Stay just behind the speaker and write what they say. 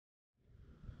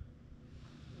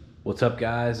What's up,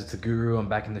 guys? It's the Guru. I'm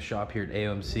back in the shop here at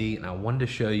AOMC, and I wanted to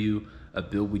show you a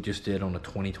build we just did on a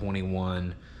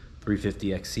 2021 350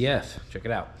 XCF. Check it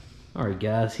out. All right,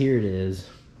 guys, here it is.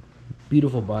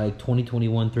 Beautiful bike,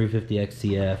 2021 350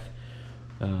 XCF.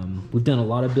 We've done a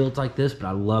lot of builds like this, but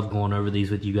I love going over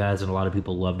these with you guys, and a lot of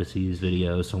people love to see these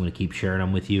videos, so I'm going to keep sharing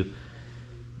them with you.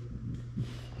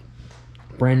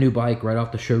 Brand new bike right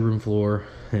off the showroom floor,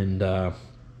 and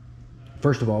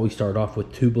first of all, we started off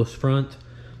with tubeless front,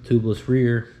 tubeless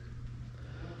rear.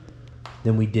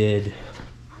 Then we did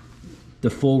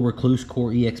the full Recluse Core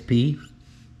EXP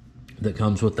that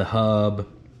comes with the hub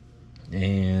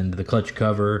and the clutch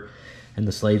cover and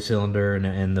the slave cylinder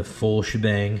and the full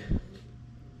shebang.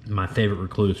 My favorite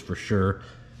Recluse for sure.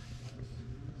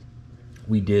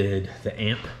 We did the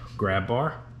amp grab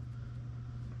bar.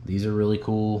 These are really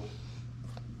cool.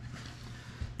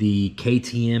 The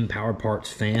KTM Power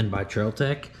Parts fan by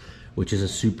Trailtech, which is a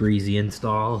super easy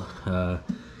install.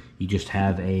 You just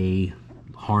have a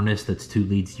harness that's 2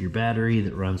 leads to your battery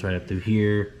that runs right up through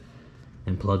here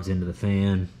and plugs into the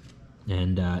fan,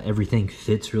 and everything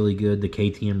fits really good. The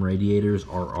KTM radiators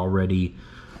are already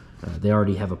they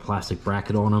already have a plastic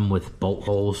bracket on them with bolt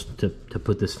holes to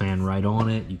put this fan right on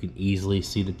it. You can easily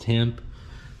see the temp.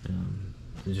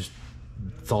 It's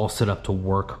all set up to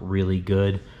work really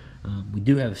good. We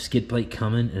do have a skid plate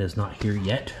coming. It is not here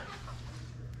yet.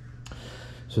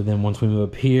 So then once we move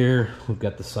up here, we've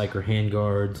got the Cycler hand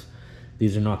guards.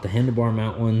 These are not the handlebar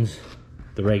mount ones,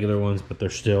 the regular ones, but they're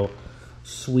still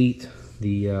sweet.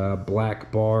 The black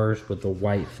bars with the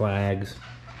white flags,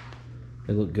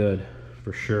 they look good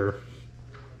for sure.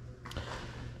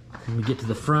 When we get to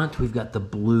the front, we've got the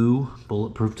blue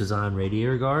bulletproof design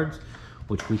radiator guards,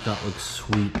 which we thought looked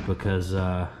sweet because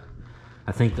I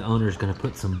think the owner's gonna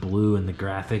put some blue in the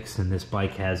graphics, and this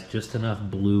bike has just enough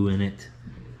blue in it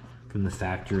from the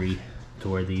factory to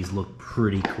where these look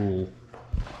pretty cool.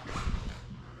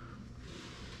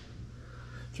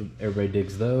 So everybody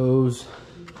digs those.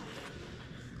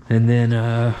 And then,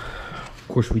 of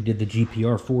course, we did the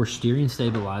GPR4 steering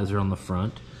stabilizer on the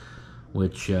front,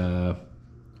 which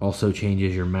also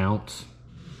changes your mounts.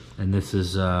 And this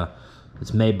is,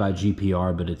 it's made by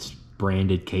GPR, but it's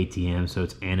branded KTM, so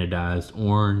it's anodized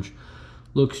orange.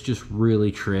 Looks just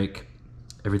really trick.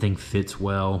 Everything fits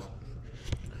well.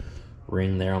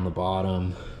 Ring there on the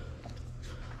bottom.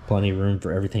 Plenty of room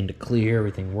for everything to clear.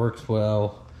 Everything works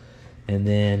well. And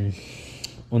then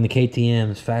on the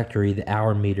KTM's factory, the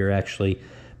hour meter actually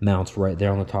mounts right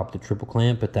there on the top of the triple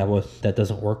clamp, but that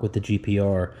doesn't work with the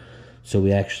GPR. So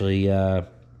we actually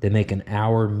they make an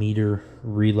hour meter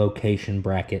relocation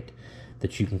bracket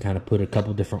that you can kind of put a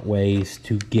couple different ways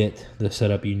to get the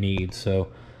setup you need. So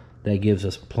that gives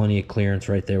us plenty of clearance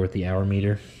right there with the hour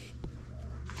meter.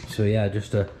 So yeah,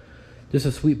 just a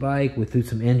sweet bike. We threw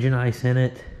some engine ice in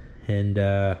it, and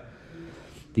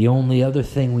the only other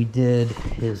thing we did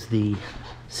is the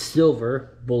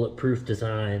silver bulletproof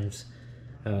designs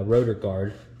rotor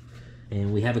guard,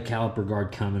 and we have a caliper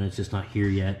guard coming. It's just not here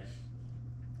yet.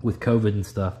 With COVID and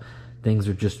stuff, things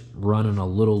are just running a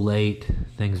little late.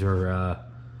 Things are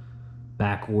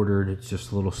back ordered. It's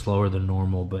just a little slower than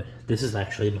normal, but this is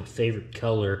actually my favorite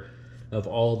color of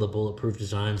all the bulletproof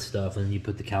design stuff. And you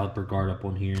put the caliper guard up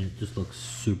on here and it just looks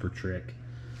super trick.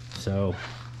 So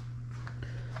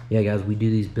yeah, guys, we do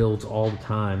these builds all the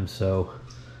time. So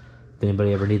if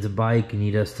anybody ever needs a bike and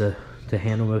need us to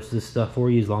handle most of this stuff for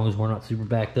you, as long as we're not super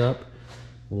backed up,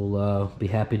 we'll be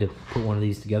happy to put one of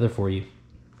these together for you.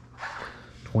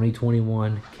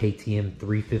 2021 KTM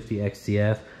 350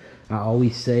 XCF. I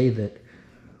always say that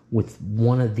with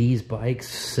one of these bikes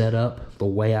set up the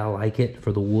way I like it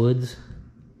for the woods,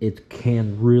 it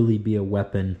can really be a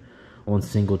weapon on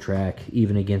single track,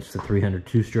 even against the 300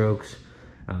 two-strokes.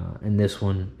 And this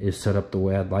one is set up the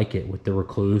way I'd like it, with the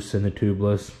Recluse and the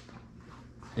tubeless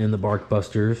and the bark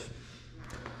busters.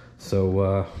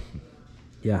 So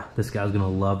yeah, this guy's gonna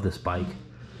love this bike.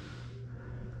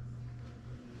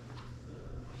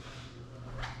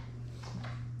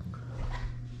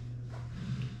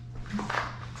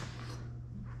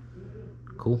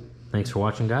 Cool. Thanks for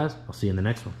watching, guys. I'll see you in the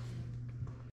next one.